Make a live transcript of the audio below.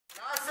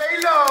Y'all say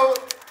load,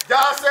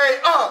 y'all say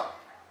up.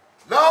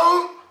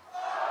 Load,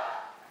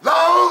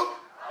 load,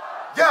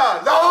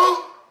 yeah,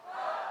 load,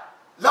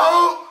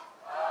 load.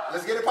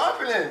 Let's get it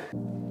popping in.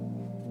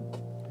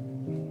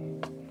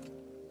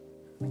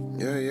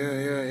 Yeah.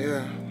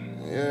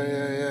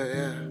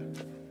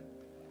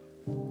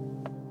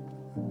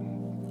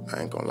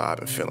 I ain't gonna lie, I've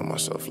been feeling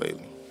myself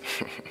lately.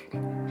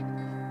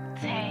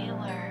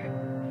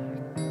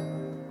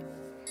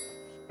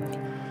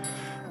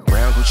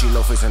 Brown Gucci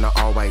loafers and an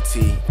all-white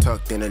tee,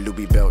 tucked in a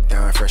Louis belt,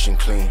 down fresh and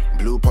clean.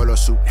 Blue polo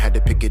suit, had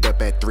to pick it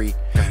up at 3.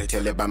 Gotta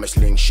tell it by my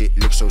sling, shit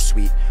looks so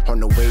sweet. On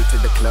the way to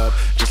the club,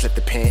 just left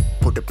the pant,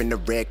 pulled up in the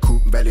red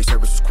coupe, valet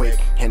service was quick.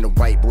 Hand the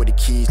white boy the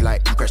keys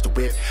like you crashed the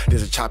whip.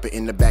 There's a chopper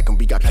in the back and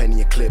we got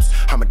plenty of clips.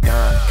 I'm a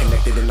dime,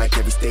 connected in like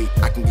every state.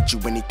 I can get you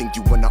anything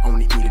you wanna,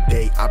 only need a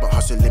day. I've been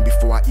hustling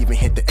before I even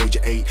hit the age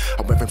of 8.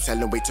 I went from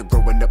selling weight to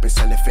growing up and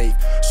selling faith.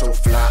 So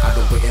fly, I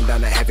don't waiting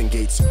down the heaven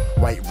gates.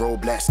 White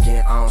robe, black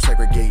skin, I don't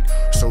segregate.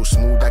 So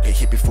smooth, I can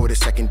hit before the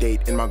second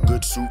date. In my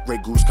good suit, Ray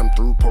Goose come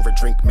through, pour a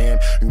drink, man.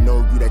 You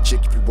know you that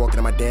chick if you walking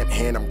on my damn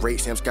hand. I'm great,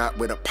 Sam Scott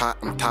with a pot.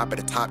 I'm top of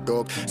the top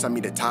dog. Send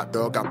me the top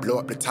dog, I blow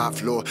up the top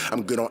floor.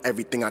 I'm good on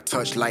everything I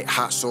touch like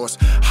hot sauce.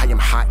 I am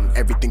hot in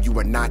everything you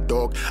are not,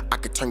 dog. I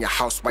could turn your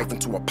housewife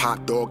into a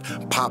pop dog.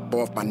 Pop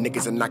off my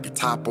niggas and knock your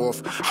top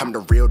off. I'm the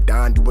real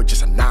Don, you were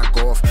just a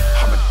knockoff.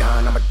 I'm a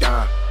Don, I'm a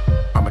Don.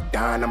 I'm a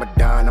Don, I'm a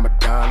Don, I'm a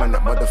Don. I'm a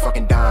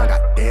motherfucking Don,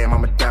 goddamn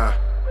I'm a Don.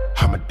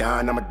 I'm a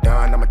Don, I'm a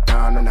Don, I'm a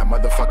Don on that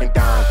motherfucking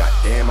Don.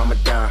 Goddamn, I'm a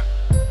Don.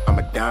 I'm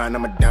a Don,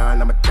 I'm a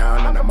Don, I'm a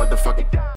Don on that motherfucking Don.